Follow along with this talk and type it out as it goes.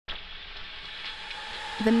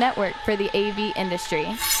the network for the AV industry.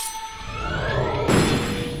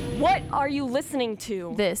 What are you listening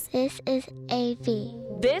to? This is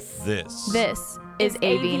AV. This is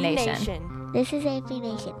AV Nation. This is AV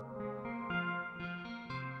Nation.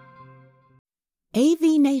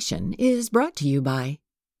 AV Nation is brought to you by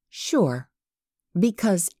Shure,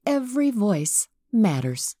 because every voice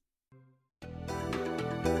matters.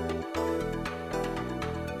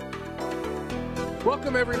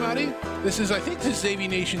 Welcome, everybody. This is AV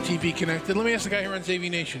Nation TV Connected. Let me ask the guy who runs AV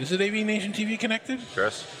Nation. Is it AV Nation TV Connected?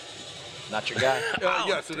 Chris? Not your guy.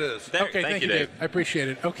 Yes, it is. Okay, thank you, Dave. I appreciate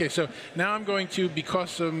it. Okay, so now I'm going to,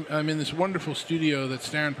 because I'm in this wonderful studio that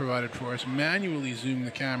Starren provided for us, manually zoom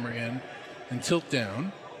the camera in and tilt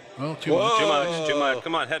down. Well, too much.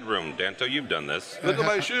 Come on, headroom. Danto, you've done this. Look at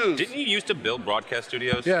my shoes. Didn't you used to build broadcast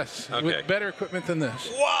studios? Yes, okay. With better equipment than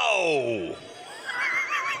this. Whoa!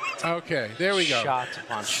 Okay, there we go. Shot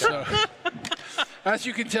upon shot. So, as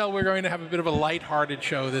you can tell, we're going to have a bit of a light-hearted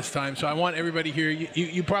show this time. So I want everybody here.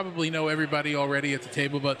 You probably know everybody already at the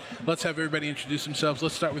table, but let's have everybody introduce themselves.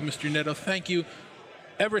 Let's start with Mr. Netto. Thank you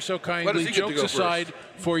ever so kindly. Jokes aside,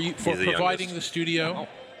 for providing the studio.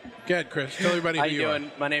 Go ahead, Chris. Tell everybody who you are. How you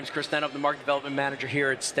doing? My name is Chris Netto. I'm the market development manager here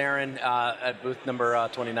at Starren at booth number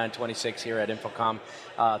 2926 here at InfoComm.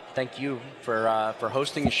 Thank you for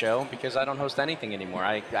hosting the show, because I don't host anything anymore.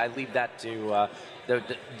 I leave that to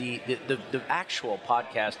the actual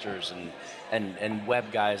podcasters and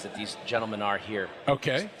web guys that these gentlemen are here.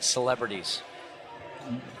 Okay. Celebrities.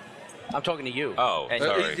 I'm talking to you. Oh,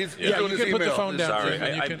 sorry. You can put the phone down. Sorry,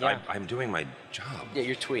 I'm doing my job. Yeah,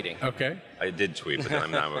 you're tweeting. Okay. I did tweet, but then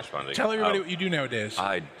I'm not responding. Tell everybody what you do nowadays.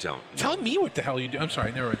 I don't know. Tell me what the hell you do. I'm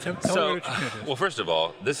sorry, never mind. Tell me what you do. Well, first of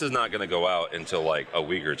all, this is not going to go out until like a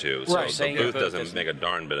week or two, so right. the booth doesn't make a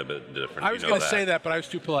darn bit of a difference. I was going to say that, but I was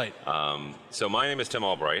too polite. So my name is Tim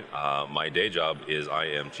Albright. My day job is I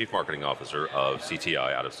am Chief Marketing Officer of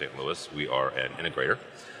CTI out of St. Louis. We are an integrator.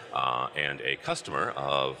 And a customer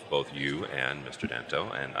of both you and Mr.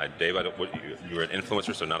 Danto. And Dave, you're an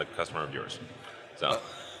influencer, so not a customer of yours. So,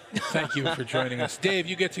 thank you for joining us, Dave.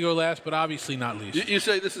 You get to go last, but obviously not least. You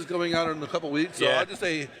say this is going out in a couple weeks, so I'll just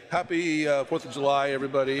say happy 4th of July,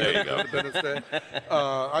 everybody. There you go. Independence Day.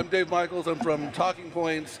 I'm Dave Michaels. I'm from Talking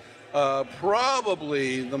Points,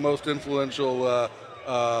 probably the most influential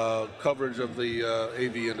coverage of the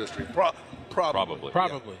AV industry. Probably.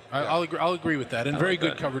 Yeah. I'll agree with that, and very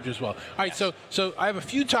good coverage as well. All right, so I have a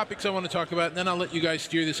few topics I want to talk about, and then I'll let you guys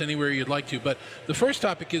steer this anywhere you'd like to. But the first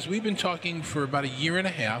topic is we've been talking for about a year and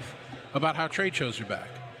a half about how trade shows are back.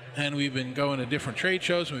 And we've been going to different trade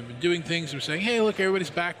shows, and we've been doing things. We're saying, hey, look, everybody's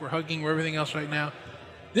back. We're hugging. We're everything else right now.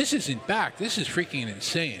 This isn't back. This is freaking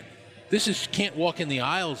insane. This is can't walk in the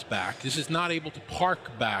aisles back. This is not able to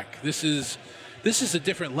park back. This is a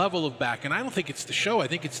different level of back, and I don't think it's the show. I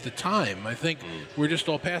think it's the time. I think we're just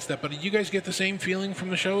all past that. But did you guys get the same feeling from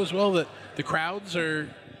the show as well, that the crowds are...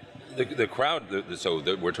 The crowd,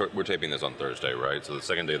 we're taping this on Thursday, right? So the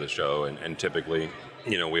second day of the show, and typically,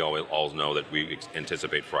 we all know that we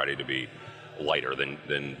anticipate Friday to be lighter than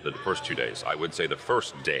the first 2 days. I would say the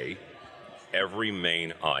first day, every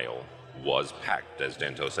main aisle was packed. As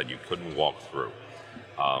Danto said, you couldn't walk through.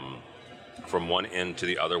 From one end to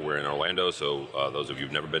the other, we're in Orlando, so those of you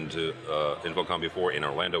who've never been to InfoComm before, in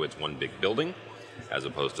Orlando it's one big building, as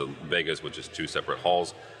opposed to Vegas, which is two separate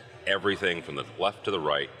halls. Everything from the left to the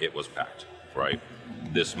right, it was packed, right?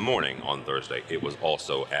 This morning on Thursday, it was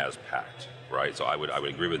also as packed, right? So I would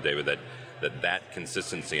agree with David that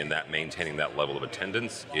consistency and that maintaining that level of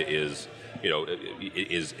attendance is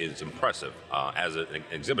impressive. As an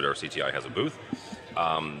exhibitor, CTI has a booth.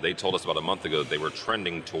 They told us about a month ago that they were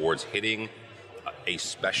trending towards hitting a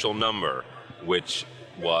special number, which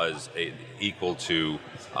was equal to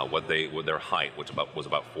what their height, which was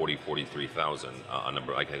about 43,000. A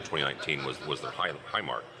number, I think 2019 was their high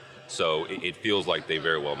mark. So it feels like they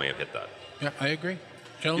very well may have hit that. Yeah, I agree,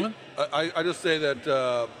 gentlemen. I just say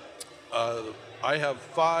that I have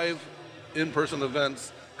 5 in-person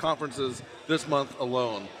events, conferences this month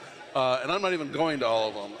alone. And I'm not even going to all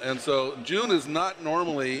of them. And so June is not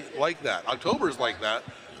normally like that. October is like that,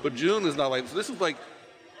 but June is not like that. So this is like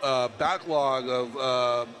backlog of,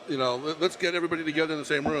 let's get everybody together in the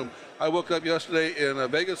same room. I woke up yesterday in a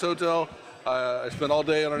Vegas hotel. I spent all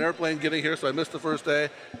day on an airplane getting here, so I missed the first day.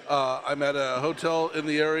 I'm at a hotel in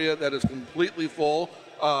the area that is completely full.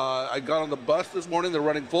 I got on the bus this morning. They're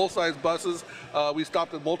running full-size buses. We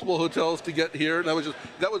stopped at multiple hotels to get here. That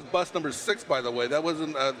was bus number 6, by the way. That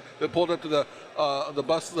wasn't. They pulled up to the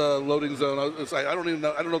bus loading zone. I don't even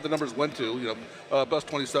know. I don't know what the numbers went to. Bus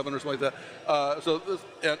 27 or something like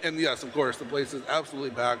that. And yes, of course, the place is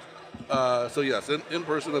absolutely packed. So yes,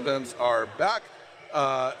 in-person events are back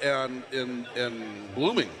and in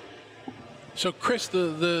blooming. So, Chris,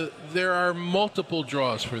 there are multiple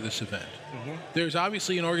draws for this event. Mm-hmm. There's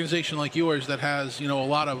obviously an organization like yours that has, a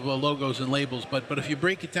lot of logos and labels, but if you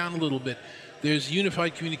break it down a little bit, there's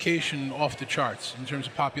unified communication off the charts in terms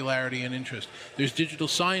of popularity and interest. There's digital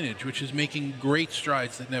signage, which is making great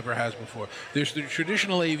strides that never has before. There's the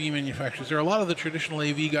traditional AV manufacturers. There are a lot of the traditional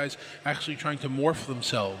AV guys actually trying to morph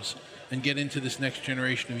themselves and get into this next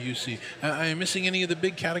generation of UC. Am I missing any of the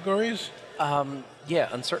big categories? Yeah,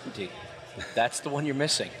 uncertainty. That's the one you're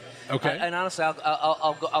missing. Okay. And honestly,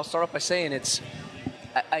 I'll start off by saying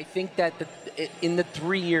I think that in the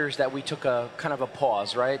 3 years that we took a kind of a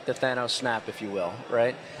pause, right? The Thanos snap, if you will,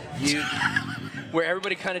 right? Where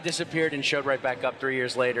everybody kind of disappeared and showed right back up 3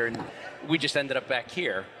 years later, and we just ended up back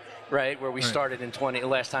here, right? Where we started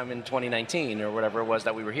last time in 2019 or whatever it was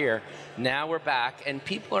that we were here. Now we're back, and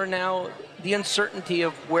people are now the uncertainty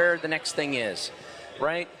of where the next thing is,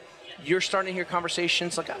 right? You're starting to hear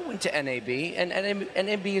conversations like, I went to NAB, and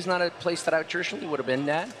NAB is not a place that I traditionally would have been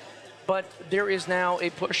at, but there is now a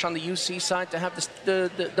push on the UC side to have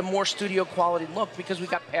the more studio quality look, because we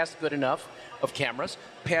got past good enough of cameras,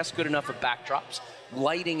 past good enough of backdrops.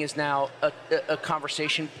 Lighting is now a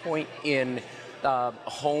conversation point in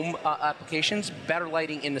home applications, better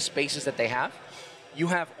lighting in the spaces that they have. You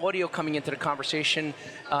have audio coming into the conversation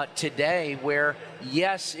today where,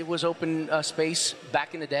 yes, it was open space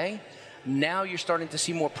back in the day. Now you're starting to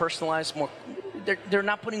see more personalized, they're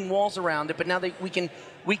not putting walls around it, but now we can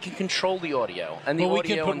control the audio. And the we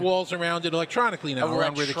audio can put walls around it electronically now,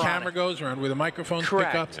 around where the camera goes, around where the microphones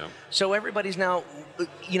pick up. Yeah. So everybody's now,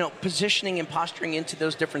 positioning and posturing into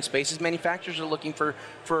those different spaces. Manufacturers are looking for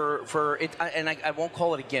it, and I won't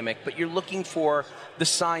call it a gimmick, but you're looking for the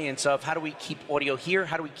science of how do we keep audio here,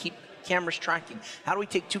 how do we keep cameras tracking, how do we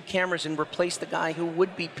take two cameras and replace the guy who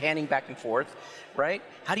would be panning back and forth, right?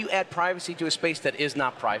 How do you add privacy to a space that is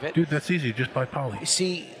not private? Dude, that's easy, just buy Poly.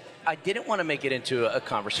 See, I didn't want to make it into a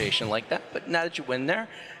conversation like that, but now that you went there,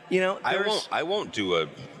 I won't do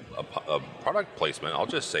a product placement. I'll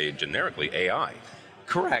just say generically AI.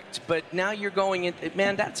 Correct, but now you're going in.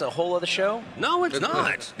 Man, that's a whole other show. No, it's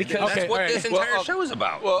not. Because that's what this entire show is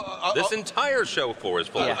about. This entire show floor is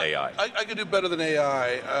full of AI. I could do better than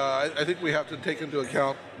AI. I think we have to take into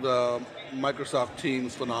account the Microsoft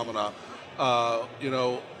Teams phenomena.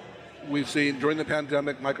 We've seen during the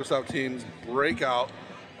pandemic, Microsoft Teams break out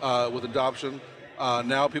with adoption.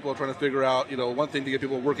 Now people are trying to figure out, one thing to get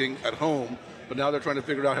people working at home, but now they're trying to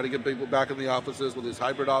figure out how to get people back in the offices with these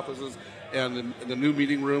hybrid offices and the new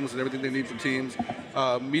meeting rooms and everything they need for Teams.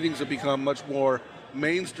 Meetings have become much more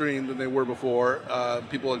mainstream than they were before.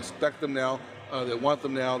 People expect them now. They want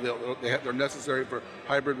them now. They're necessary for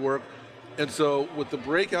hybrid work. And so with the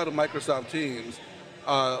breakout of Microsoft Teams,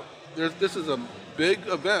 this is a big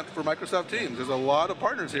event for Microsoft Teams. There's a lot of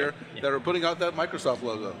partners here that are putting out that Microsoft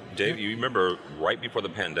logo. Dave, you remember right before the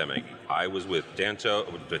pandemic, I was with Danto,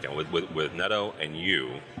 with Neto and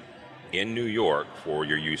you in New York for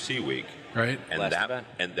your UC week. Right. And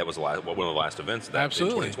that was one of the last events in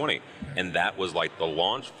 2020. And that was like the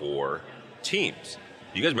launch for Teams.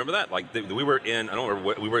 You guys remember that? Like we were in, I don't remember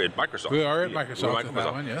what, we were at Microsoft. We are at Microsoft. At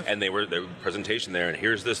that one, yes. And they were presentation there, and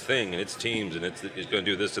here's this thing, and it's Teams, and it's going to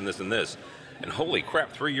do this and this and this. And holy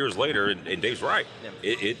crap! 3 years later, and Dave's right.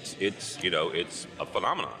 It's a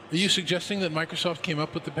phenomenon. Are you suggesting that Microsoft came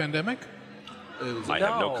up with the pandemic? I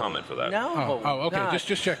have no comment for that. No. Oh, okay. God.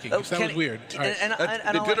 Just checking. That was weird. Right.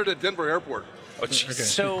 They did it at Denver Airport. Okay.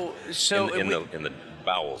 So in the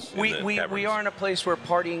bowels. We are in a place where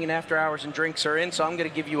partying and after hours and drinks are in. So I'm going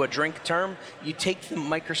to give you a drink term. You take the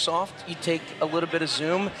Microsoft, you take a little bit of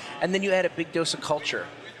Zoom, and then you add a big dose of culture.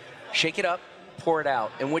 Shake it up. Pour it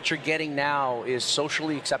out, and what you're getting now is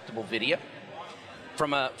socially acceptable video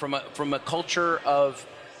from a culture of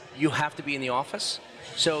you have to be in the office.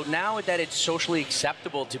 So now that it's socially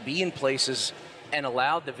acceptable to be in places and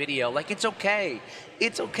allowed the video, like it's okay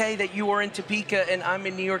that you are in Topeka and I'm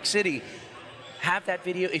in New York City. Have that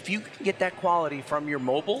video. If you can get that quality from your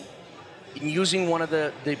mobile using one of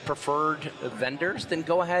the preferred vendors, then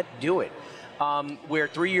go ahead, do it. Where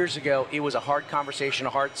 3 years ago, it was a hard conversation,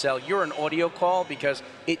 a hard sell. You're an audio call because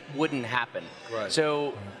it wouldn't happen. Right.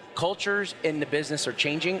 So cultures in the business are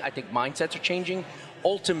changing. I think mindsets are changing.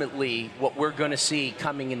 Ultimately, what we're going to see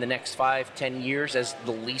coming in the next 5-10 years as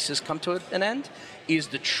the leases come to an end is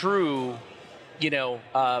the true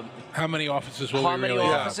how many offices will how we many really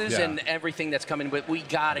offices have? and everything that's coming, but we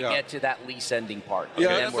got to get to that lease ending part.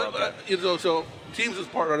 Yeah, And we're okay. so Teams is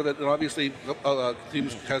part of it, and obviously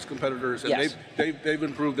Teams has competitors, and Yes. they've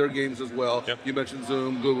improved their games as well. Yep. You mentioned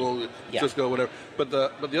Zoom, Google, Yeah. Cisco, whatever. But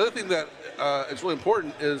the other thing that is really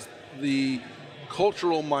important is the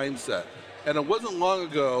cultural mindset. And it wasn't long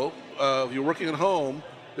ago, if you're working at home,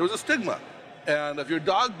 there was a stigma. And if your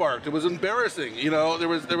dog barked, it was embarrassing. There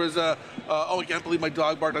was I can't believe my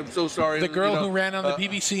dog barked. I'm so sorry. The girl who ran on the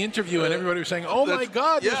BBC interview, and everybody was saying, "Oh my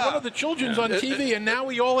God, there's one of the children's on TV," and now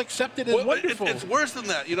we all accept it as wonderful. It's worse than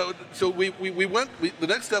that. So we went. The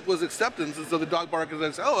next step was acceptance, and so the dog bark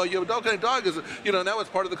is "Oh, you have a dog? What kind of dog is it?" Now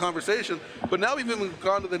it's part of the conversation. But now we've even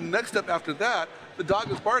gone to the next step after that. The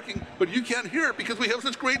dog is barking, but you can't hear it because we have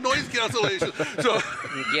such great noise cancellation. So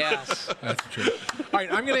Yes. That's true. All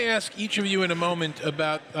right, I'm going to ask each of you in a moment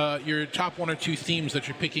about your top one or two themes that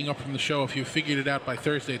you're picking up from the show if you've figured it out by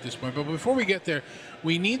Thursday at this point. But before we get there,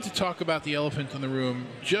 we need to talk about the elephant in the room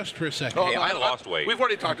just for a second. Hey, I lost weight. We've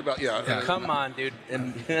already talked about Come on, dude.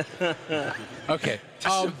 And Okay.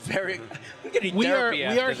 I'm getting we are- therapy we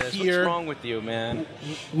after are this. here- What's wrong with you, man?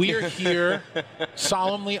 We are here,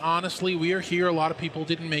 solemnly, honestly, we are here. A lot of people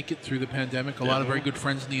didn't make it through the pandemic. A lot of very good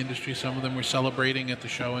friends in the industry. Some of them were celebrating at the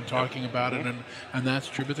show and talking about it, and that's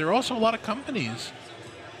true. But there are also a lot of companies,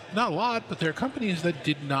 not a lot, but there are companies that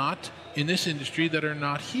did not, in this industry, that are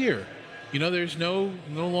not here. There's no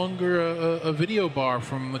longer a video bar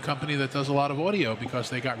from the company that does a lot of audio because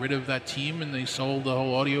they got rid of that team and they sold the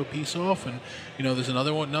whole audio piece off. And there's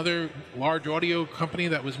another large audio company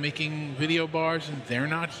that was making video bars and they're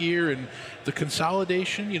not here. And the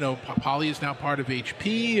consolidation, Poly is now part of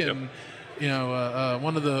HP, and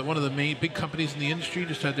one of the main big companies in the industry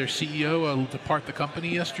just had their CEO depart the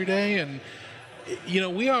company yesterday. And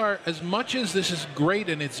we are, as much as this is great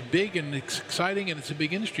and it's big and it's exciting and it's a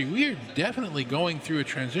big industry, we are definitely going through a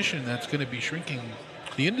transition that's going to be shrinking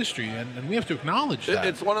the industry, and we have to acknowledge that.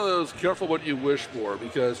 It's one of those careful what you wish for,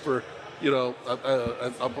 because for,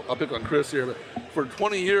 I'll pick on Chris here, but for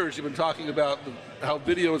 20 years you've been talking about how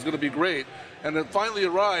video is going to be great, and it finally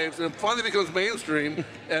arrives and it finally becomes mainstream,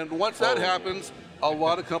 and once that happens, a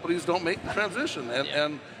lot of companies don't make the transition,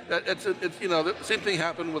 and it's the same thing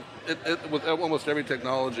happened with almost every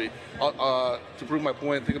technology. To prove my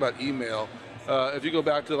point, think about email. If you go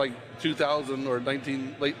back to like 2000 or late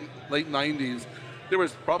 90s, there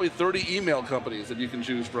was probably 30 email companies that you can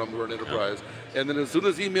choose from for an enterprise. And then as soon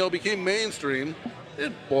as email became mainstream,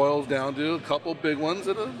 it boils down to a couple big ones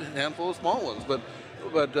and a handful of small ones. But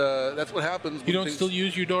that's what happens. You don't still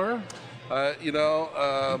use Eudora?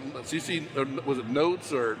 CC, was it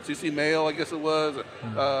Notes or CC Mail, I guess it was.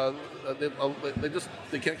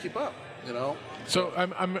 They can't keep up, So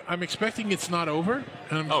I'm expecting it's not over,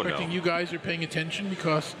 and I'm expecting no. you guys are paying attention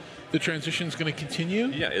because the transition is going to continue.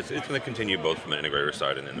 Yeah, it's going to continue both from an integrator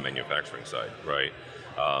side and then the manufacturing side, right?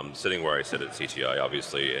 Sitting where I sit at CTI,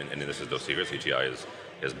 obviously, and this is no secret, CTI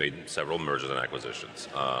has made several mergers and acquisitions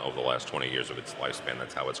over the last 20 years of its lifespan.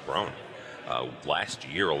 That's how it's grown. Last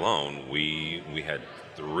year alone, we had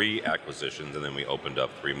 3 acquisitions, and then we opened up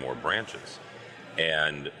 3 more branches.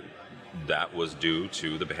 And that was due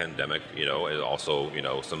to the pandemic, and also,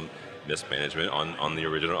 some mismanagement on the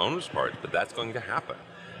original owner's part. But that's going to happen.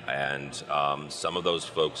 And some of those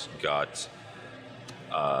folks got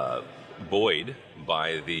buoyed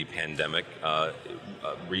by the pandemic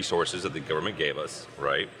resources that the government gave us,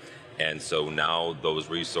 right? And so now those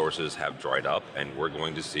resources have dried up, and we're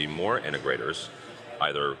going to see more integrators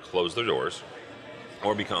either close their doors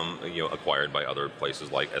or become acquired by other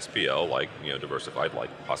places like SPL, like Diversified, like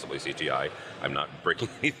possibly CTI. I'm not breaking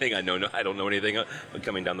anything. I don't know anything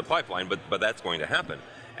coming down the pipeline, but that's going to happen.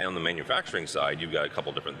 And on the manufacturing side, you've got a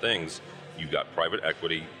couple different things. You've got private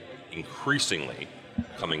equity increasingly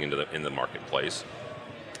coming into the marketplace,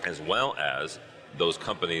 as well as those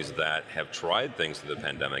companies that have tried things through the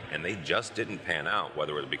pandemic and they just didn't pan out,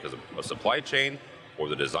 whether it was because of a supply chain or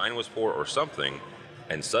the design was poor or something,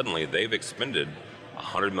 and suddenly they've expended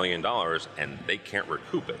 $100 million and they can't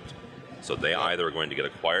recoup it. So they either are going to get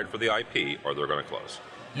acquired for the IP or they're going to close.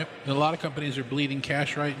 Yep. And a lot of companies are bleeding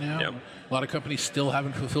cash right now. Yep. A lot of companies still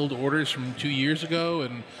haven't fulfilled orders from 2 years ago,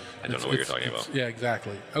 and I don't know what you're talking about. Yeah,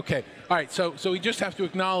 exactly. Okay. All right. So we just have to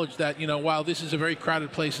acknowledge that while this is a very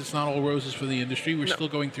crowded place, it's not all roses for the industry. We're still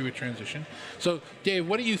going through a transition. So, Dave,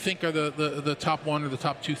 what do you think are the top one or the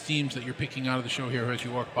top 2 themes that you're picking out of the show here as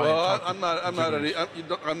you walk by? Well, I'm not. I'm going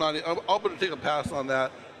to take a pass on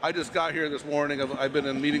that. I just got here this morning. I've been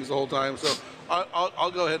in meetings the whole time, so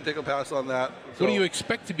I'll go ahead and take a pass on that. What do you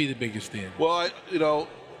expect to be the biggest theme? Well,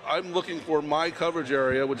 I'm looking for my coverage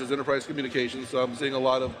area, which is enterprise communications. So I'm seeing a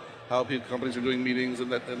lot of how companies are doing meetings,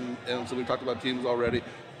 and so we talked about Teams already.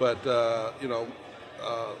 But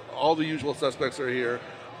all the usual suspects are here.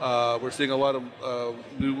 We're seeing a lot of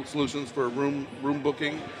new solutions for room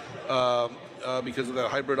booking because of that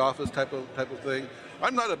hybrid office type of thing.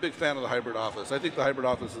 I'm not a big fan of the hybrid office. I think the hybrid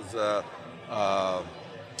office is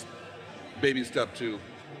baby step to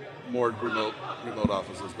more remote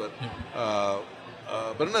offices, but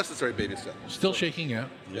a necessary baby step. Still shaking out.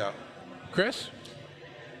 Yeah. Chris?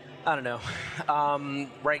 I don't know.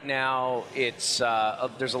 Right now, it's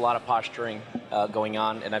there's a lot of posturing going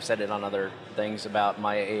on, and I've said it on other things about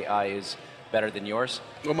my AI is better than yours.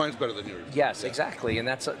 Well, mine's better than yours. Yes, exactly, and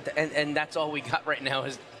that's and that's all we got right now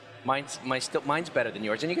is mine's better than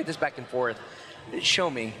yours, and you get this back and forth. Show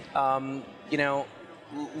me,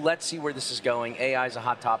 let's see where this is going. AI is a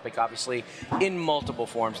hot topic, obviously, in multiple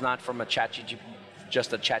forms, not from a ChatGPT.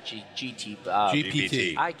 Just a ChatGPT.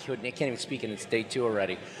 GPT. I can't even speak, and it's day 2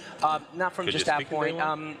 already. Not from just that point.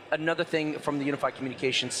 Another thing from the unified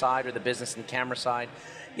communication side or the business and camera side,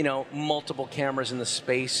 multiple cameras in the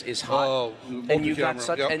space is hot. Oh, and you got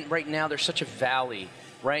such, and right now there's such a valley,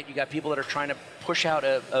 right? You got people that are trying to push out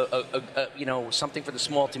something for the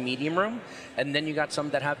small to medium room, and then you got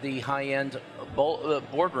some that have the high-end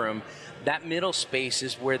boardroom. That middle space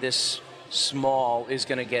is where this small is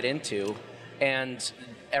going to get into. And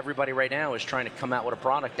everybody right now is trying to come out with a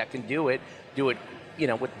product that can do it, with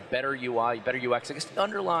better UI, better UX. I guess the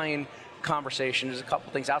underlying conversation is a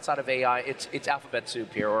couple things outside of AI. It's alphabet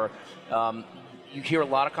soup here, or you hear a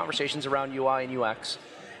lot of conversations around UI and UX,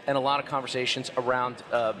 and a lot of conversations around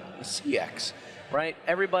CX, right?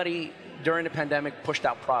 Everybody during the pandemic pushed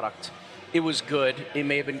out product. It was good. It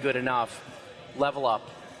may have been good enough. Level up.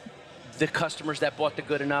 The customers that bought the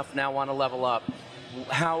good enough now want to level up.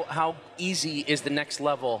 How easy is the next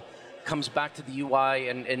level comes back to the UI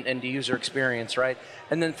and the user experience, right?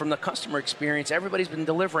 And then from the customer experience, everybody's been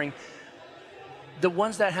delivering. The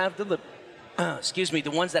ones that have the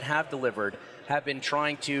ones that have delivered have been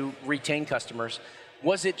trying to retain customers.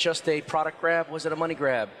 Was it just a product grab? Was it a money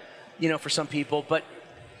grab? For some people, but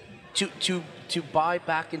to buy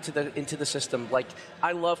back into the system. Like,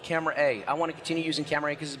 I love camera A. I want to continue using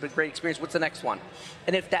camera A because it's been a great experience. What's the next one?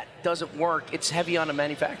 And if that doesn't work, it's heavy on the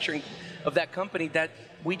manufacturing of that company that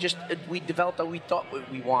we developed what we thought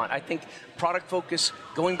we want. I think product focus,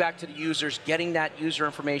 going back to the users, getting that user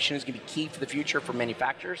information is going to be key for the future for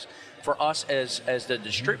manufacturers. For us as the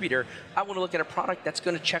distributor, I want to look at a product that's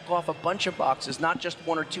going to check off a bunch of boxes, not just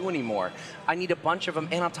 1 or 2 anymore. I need a bunch of them,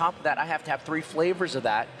 and on top of that, I have to have 3 flavors of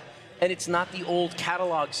that. And it's not the old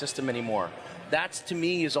catalog system anymore. That, to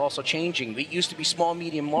me, is also changing. It used to be small,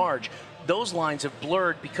 medium, large. Those lines have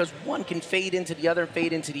blurred because one can fade into the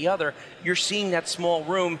other, You're seeing that small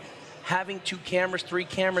room having 2 cameras, 3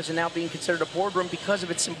 cameras, and now being considered a boardroom because of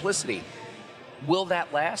its simplicity. Will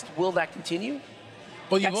that last? Will that continue?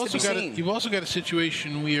 Well, you've also got a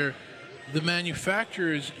situation where the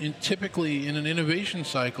manufacturers, typically in an innovation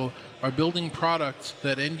cycle, are building products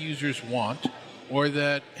that end users want, or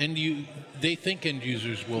that they think end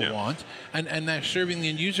users will want, and they're serving the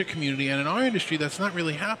end user community. And in our industry, that's not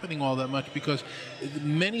really happening all that much because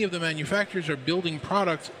many of the manufacturers are building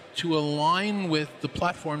products to align with the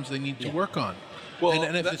platforms they need to work on. Well,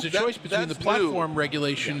 and if there's a choice between the platform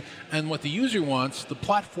regulation and what the user wants, the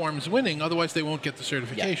platform's winning. Otherwise, they won't get the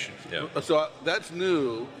certification. So that's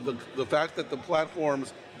new. The fact that the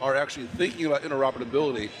platforms are actually thinking about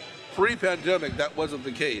interoperability. Pre-pandemic, that wasn't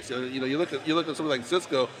the case. You look at something like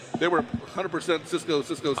Cisco; they were 100% Cisco,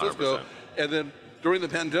 100%. And then during the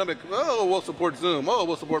pandemic, we'll support Zoom.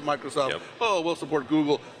 We'll support Microsoft. We'll support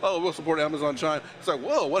Google. We'll support Amazon China. It's like,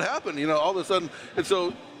 whoa, what happened? All of a sudden, and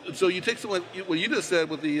so you take what you just said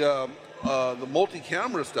with the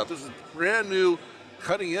multi-camera stuff. This is brand new,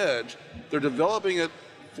 cutting edge. They're developing it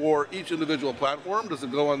for each individual platform. Does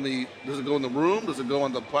it go in the room? Does it go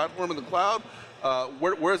on the platform in the cloud?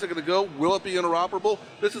 Where is it going to go? Will it be interoperable?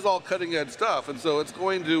 This is all cutting edge stuff, and so it's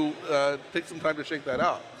going to take some time to shake that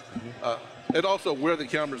out. And also where the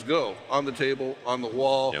cameras go, on the table, on the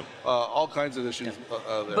wall, all kinds of issues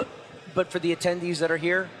there. But for the attendees that are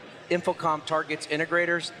here, InfoComm targets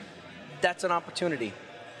integrators. That's an opportunity.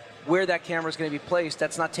 Where that camera is going to be placed,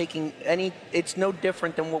 that's not taking any, it's no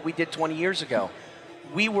different than what we did 20 years ago.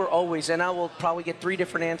 We were always, and I will probably get 3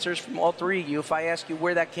 different answers from all 3 of you if I ask you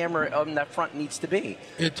where that camera on that front needs to be.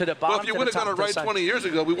 To the bottom, well, if you would have done it right 20 years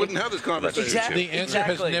ago, we wouldn't have this conversation. Exactly. The answer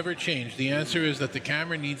has never changed. The answer is that the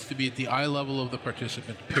camera needs to be at the eye level of the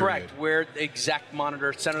participant, period. Correct, where the exact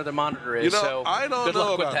center of the monitor is. I don't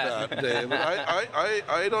know about that, Dave.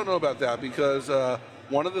 I don't know about that because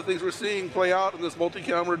one of the things we're seeing play out in this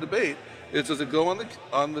multi-camera debate is, does it go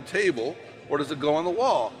on the table or does it go on the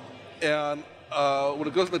wall? And when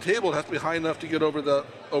it goes on the table, it has to be high enough to get over the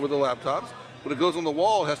laptops. When it goes on the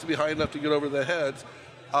wall, it has to be high enough to get over the heads.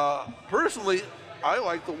 Personally, I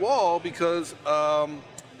like the wall because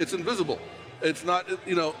it's invisible. It's not,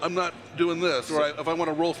 I'm not doing this, right? If I want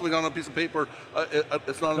to roll something on a piece of paper,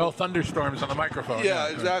 it's not. No thunderstorms on the microphone. Yeah,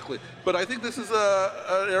 exactly. But I think this is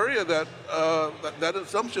an area that that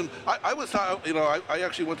assumption. I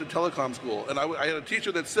actually went to telecom school, and I had a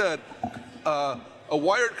teacher that said a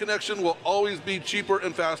wired connection will always be cheaper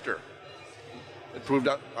and faster. It proved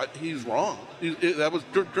out he's wrong.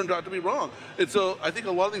 Turned out to be wrong. And so I think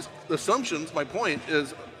a lot of these assumptions. My point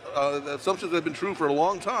is, the assumptions that have been true for a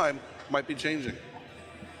long time might be changing.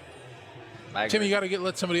 Tim, you got to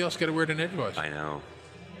let somebody else get a word in edgewise. I know.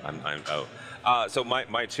 So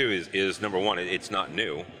my two is number one. It's not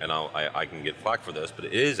new, and I can get flack for this, but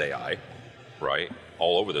it is AI, right?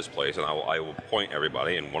 All over this place, and I will point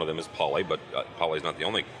everybody. And one of them is Poly, but Poly's not the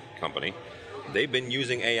only company. They've been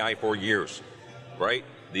using AI for years, right?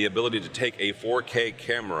 The ability to take a 4K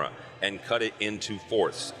camera and cut it into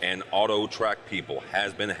fourths and auto-track people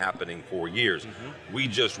has been happening for years. Mm-hmm. We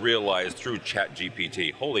just realized through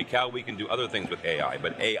ChatGPT, holy cow, we can do other things with AI,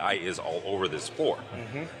 but AI is all over this floor.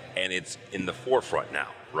 Mm-hmm. And it's in the forefront now,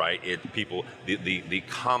 right? The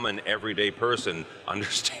common everyday person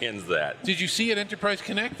understands that. Did you see at Enterprise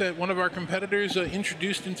Connect that one of our competitors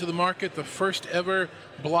introduced into the market the first ever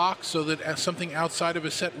block so that something outside of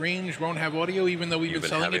a set range won't have audio, even though we've been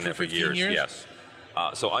selling it for 15 years? Yes.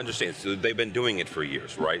 So understand, so they've been doing it for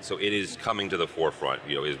years, right? So it is coming to the forefront,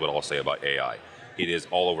 is what I'll say about AI. It is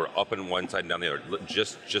all over, up in one side and down the other.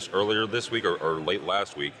 Just earlier this week or late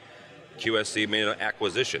last week, QSC made an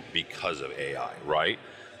acquisition because of AI, right?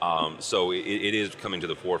 So it is coming to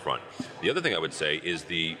the forefront. The other thing I would say is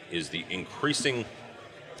the increasing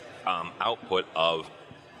output of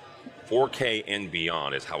 4K and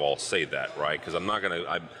beyond is how I'll say that, right? Because I'm not going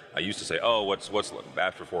to. I used to say, oh, what's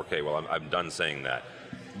after 4K? Well, I'm done saying that.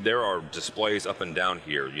 There are displays up and down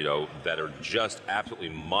here, that are just absolutely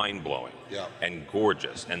mind-blowing and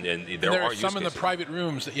gorgeous. And there are some in the private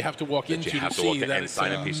rooms that you have to walk into to see that and it's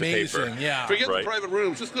sign a piece of paper. Yeah. Forget the private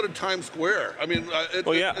rooms. Just go to Times Square. I mean,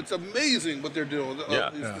 it's amazing what they're doing with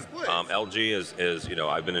these displays. LG is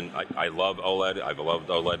I've been in. I love OLED. I've loved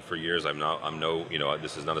OLED for years.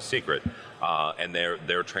 This is not a secret. And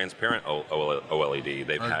they're transparent OLED.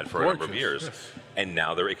 They've had for a number of years. Yes. And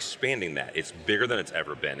now they're expanding that. It's bigger than it's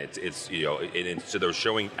ever been. So they're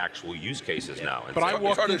showing actual use cases now. And but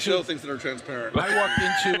it's hard to show things that are transparent. I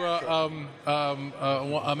walked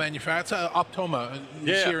into a manufacturer, Optoma,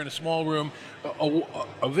 here in a small room,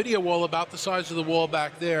 a video wall about the size of the wall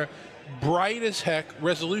back there, bright as heck,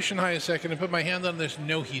 resolution high as heck, and I put my hand on, there's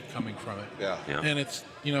no heat coming from it. Yeah. And it's,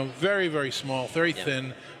 very, very small, very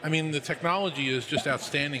thin. I mean, the technology is just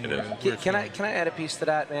outstanding. Can I add a piece to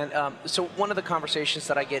that, man? So one of the conversations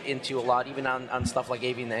that I get into a lot, even on stuff like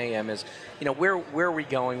AV and the AM, is, where are we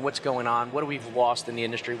going? What's going on? What have we lost in the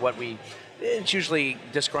industry? It's usually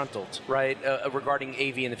disgruntled, right? Regarding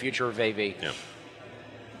AV and the future of AV. Yeah.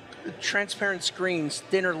 Transparent screens,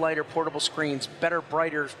 thinner, lighter, portable screens, better,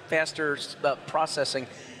 brighter, faster processing.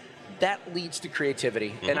 That leads to creativity.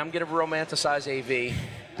 Mm-hmm. And I'm going to romanticize AV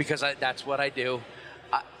because that's what I do.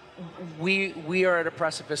 We are at a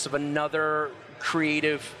precipice of another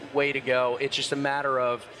creative way to go. It's just a matter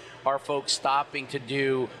of our folks stopping to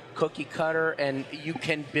do cookie cutter, and you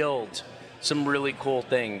can build some really cool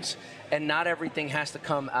things. And not everything has to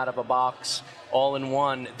come out of a box all in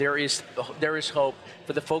one. There is hope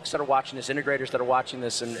for the folks that are watching this, integrators that are watching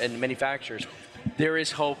this, and manufacturers. There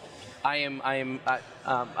is hope. I'm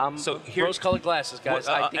rose-colored glasses, guys.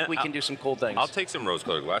 I think we can do some cool things. I'll take some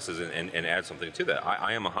rose-colored glasses and add something to that.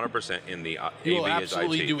 I am 100% in the AV you will as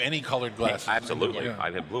absolutely IT. do any colored glasses. Absolutely. Yeah.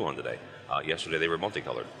 I had blue on today. Yesterday they were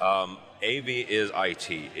multicolored. AV is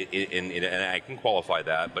IT, and I can qualify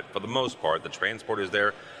that, but for the most part, the transport is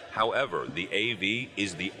there. However, the AV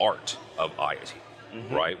is the art of IT,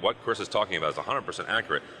 right? What Chris is talking about is 100%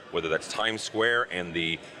 accurate, whether that's Times Square and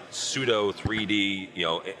the pseudo 3D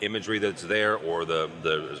imagery that's there, or the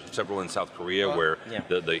several in South Korea where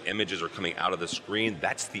the images are coming out of the screen.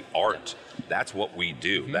 That's the art. That's what we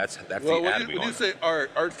do. Mm-hmm. That's the ad we when you say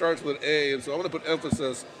art starts with A, and so I'm going to put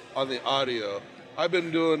emphasis on the audio. I've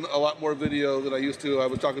been doing a lot more video than I used to. I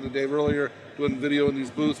was talking to Dave earlier, doing video in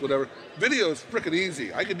these booths, whatever. Video is freaking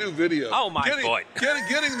easy. I can do video. Oh my God!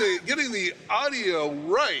 Getting the audio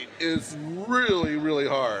right is really, really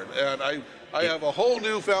hard, and I have a whole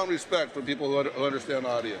newfound respect for people who understand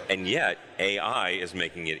audio. And yet, AI is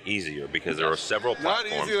making it easier because there are several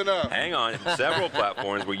platforms. Not easy enough. Hang on, several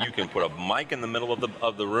platforms where you can put a mic in the middle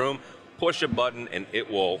of the room, push a button, and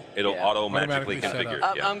it'll automatically configure.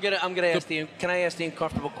 I'm gonna ask the. Can I ask the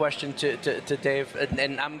uncomfortable question to Dave? And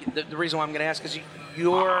the reason why I'm gonna ask is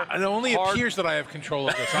you're. It only appears that I have control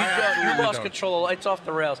of this. You lost control. It's off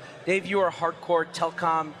the rails. Dave, you are a hardcore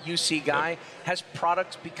telecom UC guy. Yep. Has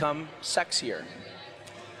products become sexier?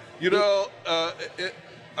 You know,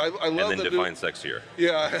 I love and then define sexier.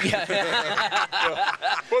 Yeah.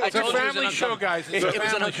 Well, it's a family show, guys. It's a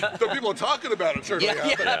family show. The people talking about it certainly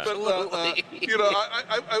have. Absolutely. But, you know,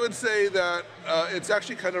 I would say that it's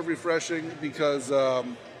actually kind of refreshing because the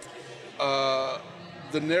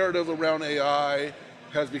narrative around AI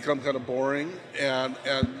has become kind of boring, and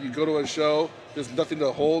you go to a show, there's nothing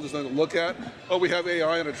to hold, there's nothing to look at. Oh, we have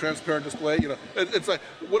AI on a transparent display. You know, it's like,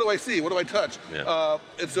 what do I see? What do I touch? Yeah.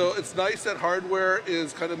 And so it's nice that hardware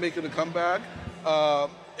is kind of making a comeback,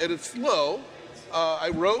 and it's slow. I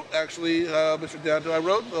wrote, actually, Mr. Danto, I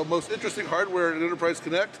wrote the most interesting hardware in Enterprise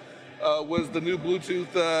Connect was the new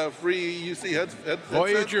Bluetooth free UC headset.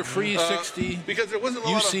 Voyager Free 60 because there wasn't a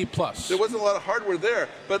UC lot of, Plus. There wasn't a lot of hardware there,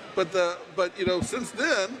 but you know, since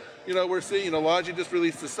then, you know, we're seeing, you know, Logi just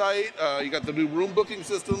released the site. You got the new room booking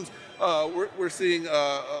systems. We're seeing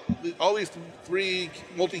all these 3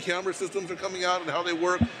 multi-camera systems are coming out and how they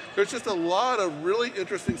work. There's just a lot of really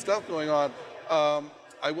interesting stuff going on.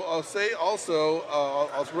 I'll say also,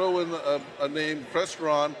 I'll throw in a name,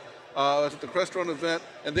 Crestron. I was at the Crestron event,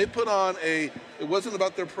 and they put on it wasn't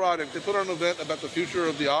about their product, they put on an event about the future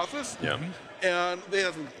of the office. Yeah. And they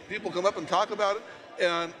had some people come up and talk about it,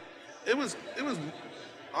 and it was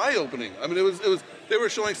eye-opening. I mean, they were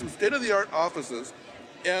showing some state-of-the-art offices,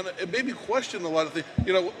 and it made me question a lot of things.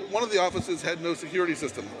 You know, one of the offices had no security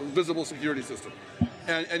system, visible security system.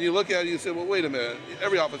 And you look at it and you say, well, wait a minute,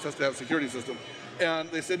 every office has to have a security system. And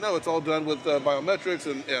they said, no, it's all done with biometrics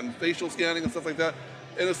and facial scanning and stuff like that.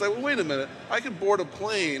 And it's like, well, wait a minute, I could board a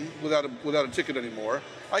plane without a ticket anymore.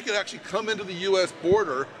 I could actually come into the U.S.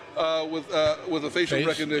 border with a facial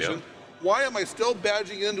recognition. Yeah. Why am I still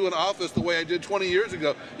badging into an office the way I did 20 years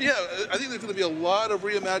ago? Yeah, I think there's going to be a lot of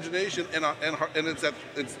reimagination, and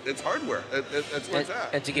it's hardware. It's where it's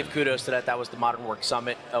at. And to give kudos to that, that was the Modern Work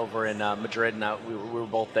Summit over in Madrid, and we were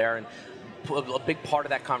both there. And a big part of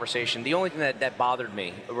that conversation, the only thing that bothered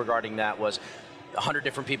me regarding that was 100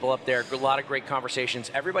 different people up there, a lot of great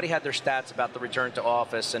conversations. Everybody had their stats about the return to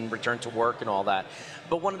office and return to work and all that.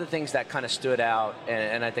 But one of the things that kind of stood out,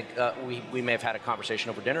 and I think we may have had a conversation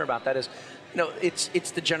over dinner about that, is, you know, it's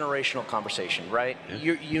the generational conversation, right?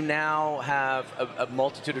 Yeah. You now have a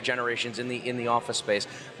multitude of generations in the office space.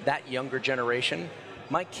 That younger generation,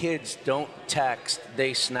 my kids don't text,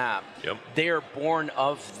 they snap. Yep. They are born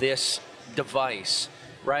of this device,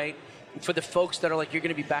 right? For the folks that are like, you're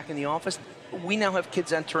going to be back in the office, we now have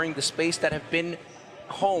kids entering the space that have been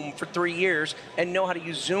home for 3 years and know how to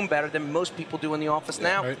use Zoom better than most people do in the office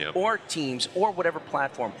now, right. Yep. or Teams, or whatever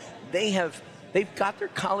platform. They've got their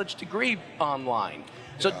college degree online.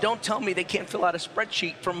 So don't tell me they can't fill out a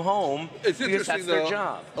spreadsheet from home because that's their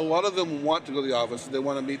job. A lot of them want to go to the office. They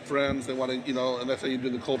want to meet friends. They want to, you know, and that's how you do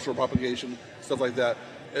the cultural propagation, stuff like that.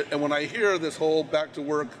 And when I hear this whole back to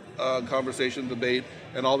work conversation, debate,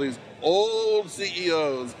 and all these old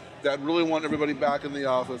CEOs that really want everybody back in the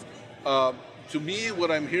office, to me,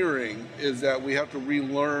 what I'm hearing is that we have to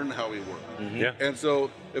relearn how we work. Mm-hmm. Yeah. And so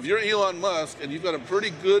if you're Elon Musk and you've got a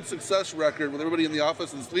pretty good success record with everybody in the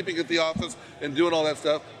office and sleeping at the office and doing all that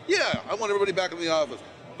stuff, yeah, I want everybody back in the office.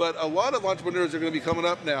 But a lot of entrepreneurs are going to be coming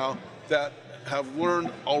up now that have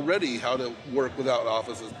learned already how to work without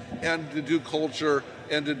offices and to do culture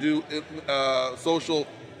and to do social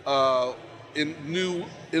in new,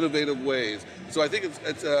 innovative ways. So I think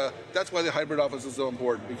that's why the hybrid office is so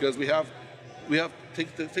important, because we have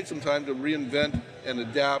to take some time to reinvent and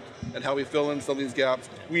adapt and how we fill in some of these gaps.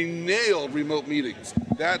 We nailed remote meetings.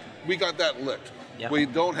 We got that licked. Yep. We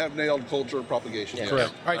don't have nailed culture propagation yet.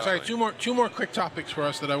 Correct. All right, sorry, two more quick topics for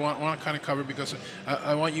us that I want to kind of cover, because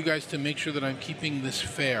I want you guys to make sure that I'm keeping this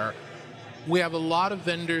fair. We have a lot of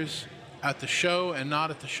vendors at the show and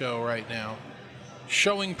not at the show right now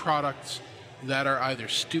showing products that are either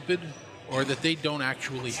stupid or that they don't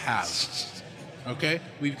actually have. Okay?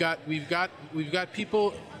 We've got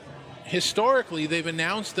people historically, they've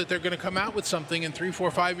announced that they're going to come out with something, and 3,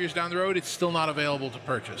 4, 5 years down the road, it's still not available to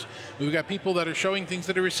purchase. We've got people that are showing things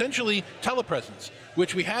that are essentially telepresence,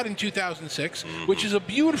 which we had in 2006, which is a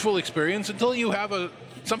beautiful experience until you have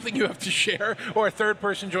something you have to share, or a third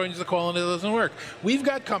person joins the call and it doesn't work. We've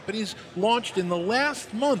got companies launched in the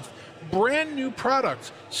last month, brand new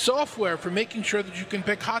products, software for making sure that you can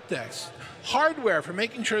pick hot desks, hardware for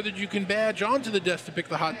making sure that you can badge onto the desk to pick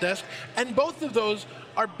the hot desk, and both of those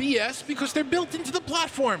are BS because they're built into the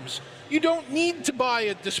platforms. You don't need to buy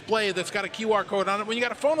a display that's got a QR code on it when you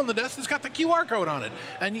got a phone on the desk that's got the QR code on it.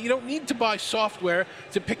 And you don't need to buy software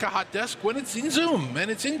to pick a hot desk when it's in Zoom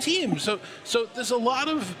and it's in Teams. So there's a lot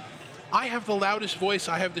of, I have the loudest voice,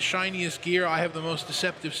 I have the shiniest gear, I have the most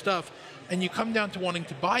deceptive stuff, and you come down to wanting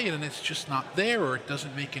to buy it and it's just not there, or it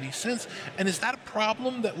doesn't make any sense. And is that a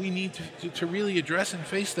problem that we need to really address and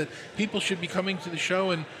face, that people should be coming to the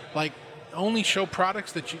show and like only show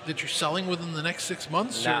products that you're selling within the next 6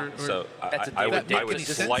 months? So I would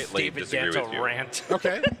slightly disagree with you. Rant.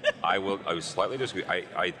 Okay. I would slightly disagree.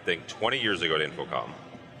 I think 20 years ago at InfoComm,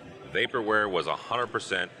 vaporware was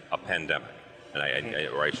 100% a pandemic,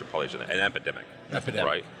 or I should probably say an epidemic.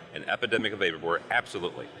 Right? An epidemic of vaporware,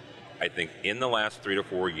 absolutely. I think in the last 3 to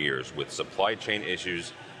 4 years, with supply chain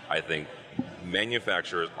issues, I think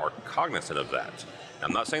manufacturers are cognizant of that.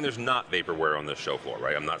 I'm not saying there's not vaporware on the show floor,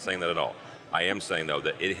 right? I'm not saying that at all. I am saying, though,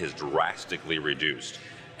 that it has drastically reduced.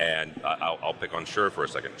 And I'll pick on Shure for a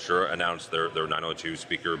second. Shure announced their 902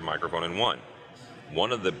 speaker microphone in one.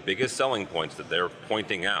 One of the biggest selling points that they're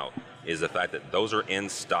pointing out is the fact that those are in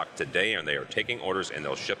stock today, and they are taking orders, and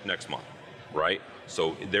they'll ship next month, right?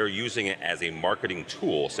 So they're using it as a marketing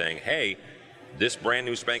tool, saying, hey, this brand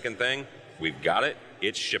new spanking thing, we've got it,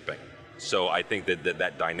 it's shipping. So I think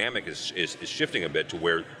that dynamic is shifting a bit to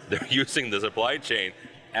where they're using the supply chain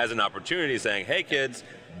as an opportunity, saying, hey kids,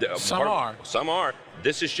 some are,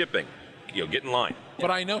 this is shipping, get in line.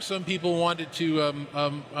 But I know some people wanted to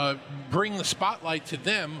bring the spotlight to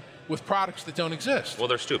them with products that don't exist. Well,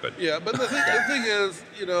 they're stupid. Yeah, but the thing is,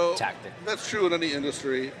 Tactic. that's true in any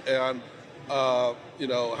industry, and how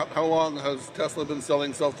long has Tesla been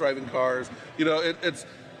selling self-driving cars?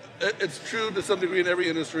 It's true to some degree in every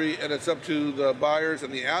industry, and it's up to the buyers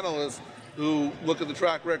and the analysts who look at the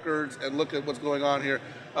track records and look at what's going on here.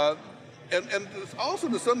 And it's also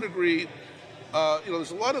to some degree,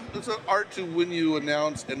 it's an art to when you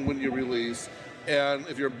announce and when you release. And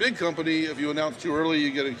if you're a big company, if you announce too early,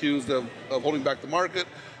 you get accused of holding back the market.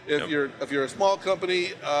 If you're a small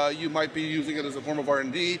company, you might be using it as a form of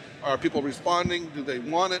R&D. Are people responding? Do they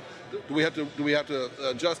want it? Do we have to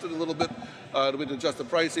adjust it a little bit? Do we have to adjust the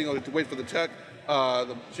pricing, or do we have to wait for the tech?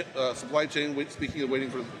 The supply chain. Speaking of waiting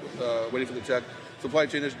for the tech, supply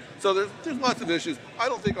chain issues. So there's lots of issues. I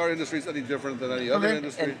don't think our industry is any different than any other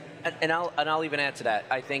industry. And I'll even add to that.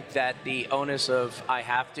 I think that the onus of I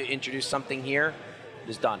have to introduce something here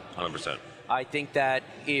is done. 100%. I think that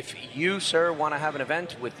if you, sir, want to have an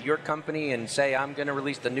event with your company and say, I'm going to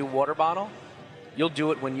release the new water bottle, you'll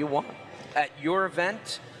do it when you want at your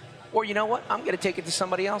event, or you know what, I'm going to take it to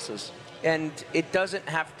somebody else's. And it doesn't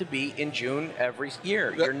have to be in June every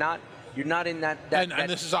year. You're not in that and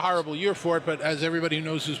this is a horrible year for it, but as everybody who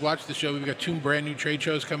knows who's watched the show, we've got 2 brand new trade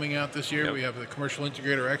shows coming out this year. Yep. We have the Commercial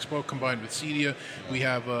Integrator Expo combined with CEDIA. We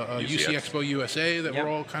have UC Expo USA that we're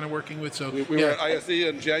all kind of working with. So we were at ISE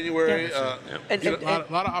in January. A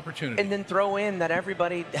lot of opportunity. And then throw in that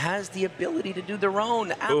everybody has the ability to do their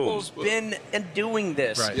own. Apple's been doing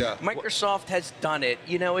this. Right. Yeah. Microsoft has done it.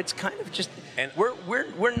 It's kind of just, and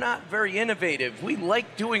we're not very innovative. We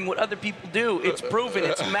like doing what other people do. It's proven.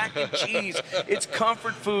 It's mac and cheese. It's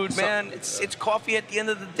comfort food, man. It's coffee at the end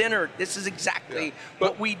of the dinner. This is exactly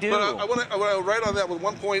what we do. But I want to write on that with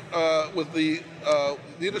one point. With the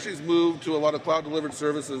industry's moved to a lot of cloud delivered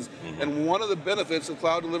services, and one of the benefits of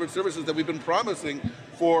cloud delivered services that we've been promising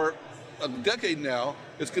for a decade now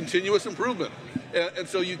is continuous improvement. And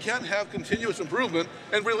so you can't have continuous improvement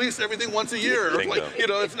and release everything once a year.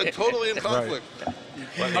 It's totally in conflict. Right.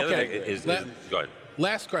 Well, the other thing is go ahead.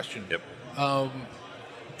 Last question. Yep.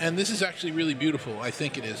 And this is actually really beautiful. I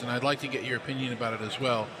think it is, and I'd like to get your opinion about it as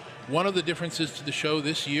well. One of the differences to the show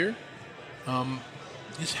this year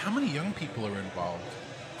is how many young people are involved.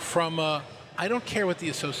 From I don't care what the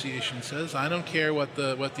association says. I don't care what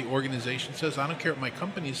the organization says. I don't care what my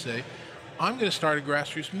companies say. I'm going to start a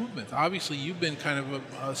grassroots movement. Obviously, you've been kind of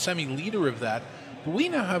a semi-leader of that. But we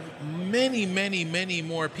now have many, many, many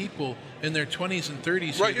more people in their 20s and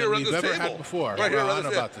 30s here than we've ever had before. Right here I around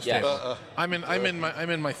don't know about this table. I'm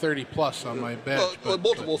in my 30 plus on my badge.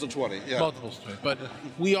 Multiples of 20. Yeah. Multiples of 20. But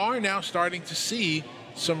we are now starting to see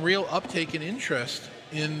some real uptake in interest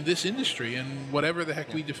in this industry and whatever the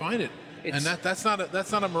heck we define it. And that's not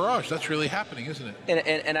a mirage. That's really happening, isn't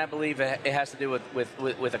it? And I believe it has to do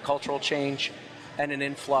with a cultural change and an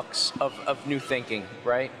influx of new thinking,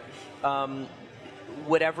 right?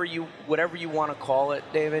 Whatever you want to call it,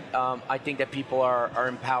 David, I think that people are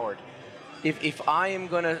empowered. If I am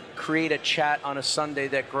going to create a chat on a Sunday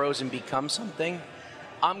that grows and becomes something,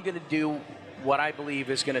 I'm going to do what I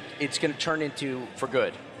believe it's going to turn into for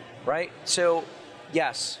good, right? So,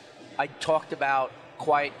 yes, I talked about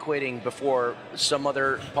quiet quitting before some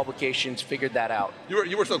other publications figured that out.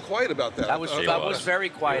 You were so quiet about that. I was very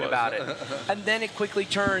quiet about it. And then it quickly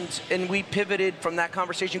turned, and we pivoted from that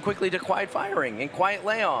conversation quickly to quiet firing and quiet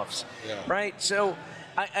layoffs, right? So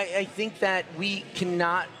I think that we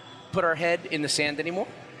cannot put our head in the sand anymore.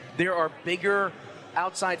 There are bigger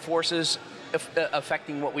outside forces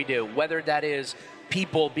affecting what we do, whether that is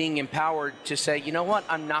people being empowered to say, you know what,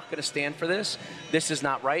 I'm not going to stand for this. This is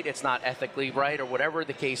not right. It's not ethically right, or whatever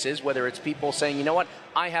the case is, whether it's people saying, you know what,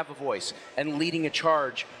 I have a voice, and leading a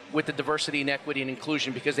charge with the diversity and equity and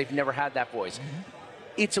inclusion because they've never had that voice.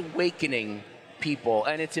 It's awakening people,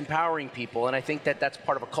 and it's empowering people, and I think that that's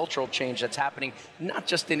part of a cultural change that's happening, not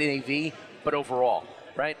just in AV, but overall,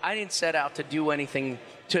 right? I didn't set out to do anything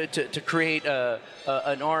to create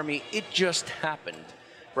an army. It just happened.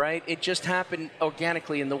 Right? It just happened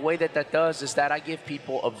organically, and the way that does is that I give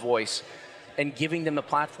people a voice, and giving them the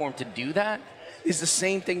platform to do that is the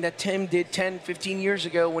same thing that Tim did 10, 15 years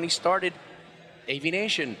ago when he started AV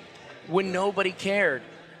Nation, when nobody cared.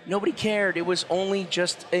 Nobody cared. It was only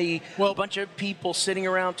just a bunch of people sitting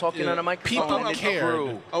around talking on a microphone. People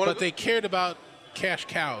cared, but they cared about cash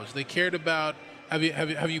cows. They cared about,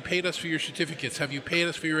 have you paid us for your certificates? Have you paid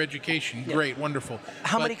us for your education? Yeah. Great, wonderful.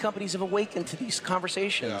 How many companies have awakened to these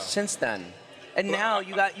conversations since then? And now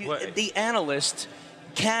you got the analyst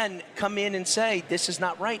can come in and say this is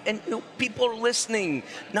not right, and people are listening,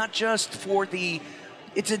 not just for the.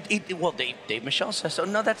 Dave Michel says so.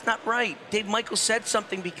 No, that's not right. Dave Michael said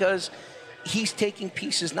something because he's taking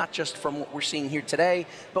pieces not just from what we're seeing here today,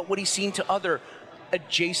 but what he's seen to other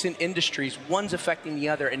adjacent industries. One's affecting the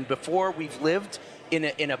other, and before we've lived in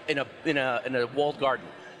a walled garden.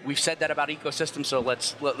 We've said that about ecosystems, so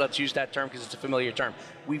let's use that term because it's a familiar term.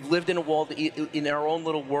 We've lived in in our own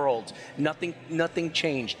little world. Nothing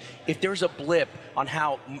changed. If there's a blip on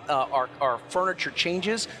how our furniture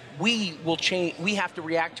changes, we will change. We have to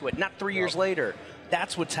react to it. Not 3 years later.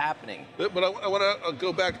 That's what's happening. But I want to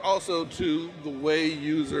go back also to the way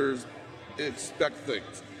users expect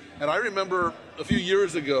things. And I remember a few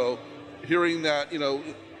years ago hearing that,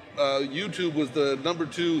 YouTube was the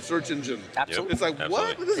 #2 search engine. Absolutely. It's like,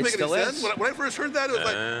 what? It doesn't make any sense. When I first heard that, it was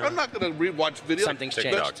like, I'm not going to rewatch videos. Something's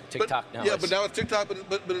changed. TikTok now. Yeah, but now it's TikTok.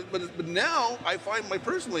 But now I find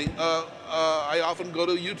I often go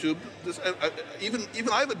to YouTube. Even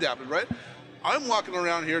I've adapted, right? I'm walking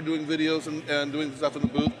around here doing videos and doing stuff in the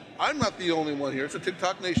booth. I'm not the only one here. It's a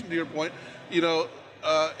TikTok nation, to your point.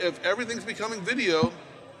 If everything's becoming video,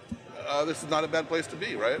 this is not a bad place to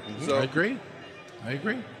be, right? Mm-hmm. So I agree.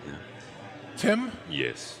 Yeah. Tim?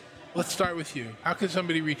 Yes. Let's start with you. How can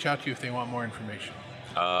somebody reach out to you if they want more information?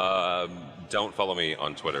 Don't follow me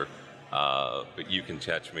on Twitter, but you can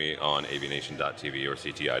catch me on avnation.tv or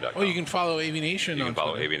cti.com. Oh, you can follow AVNation on Twitter. You can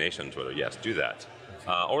follow AVNation on Twitter. Yes, do that.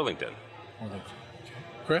 Or LinkedIn. Okay.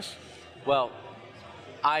 Chris? Well,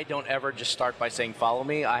 I don't ever just start by saying follow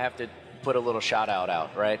me. I have to put a little shout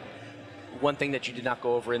out, right? One thing that you did not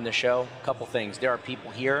go over in the show, a couple things. There are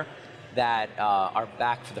people here that are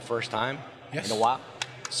back for the first time in a while.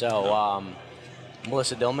 So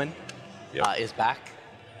Melissa Dillman is back.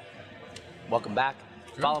 Welcome back.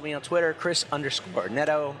 Good. Follow me on Twitter,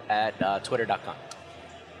 Chris_Neto at twitter.com.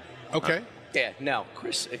 Okay.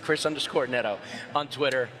 Chris_Neto on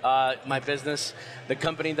Twitter. My business, the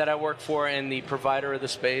company that I work for, and the provider of the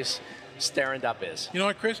space, Starin.biz. You know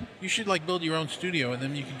what, Chris? You should build your own studio, and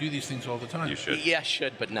then you can do these things all the time. You should. Yeah,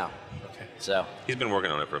 should, but no. Okay. So he's been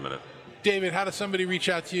working on it for a minute. David, how does somebody reach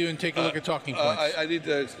out to you and take a look at talking points? I need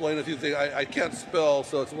to explain a few things. I can't spell,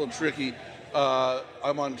 so it's a little tricky.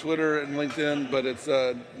 I'm on Twitter and LinkedIn, but it's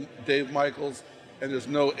Dave Michaels, and there's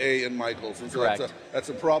no A in Michaels. And so correct. That's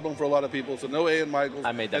a problem for a lot of people. So no A in Michaels.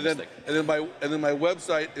 I made that mistake. And then my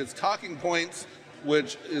website is Talking Points,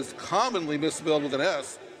 which is commonly misspelled with an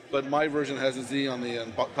S, but my version has a Z on the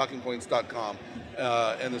end, talkingpoints.com,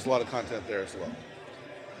 and there's a lot of content there as well.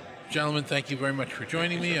 Gentlemen, thank you very much for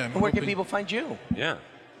joining me. Where can people find you? Yeah.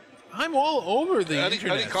 I'm all over the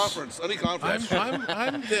internet. Any conference.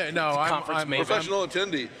 I'm there. No, I'm professional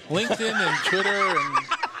attendee. LinkedIn and Twitter, and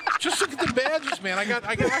just look at the badges, man.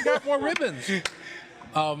 I got more ribbons.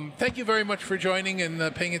 Thank you very much for joining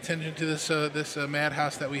and paying attention to this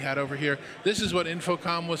madhouse that we had over here. This is what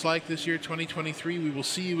InfoComm was like this year, 2023. We will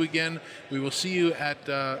see you again. We will see you at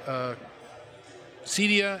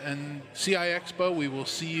CEDIA and CI Expo. We will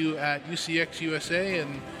see you at UCX USA,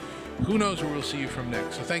 and who knows where we'll see you from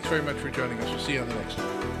next. So thanks very much for joining us. We'll see you on the next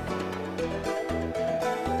one.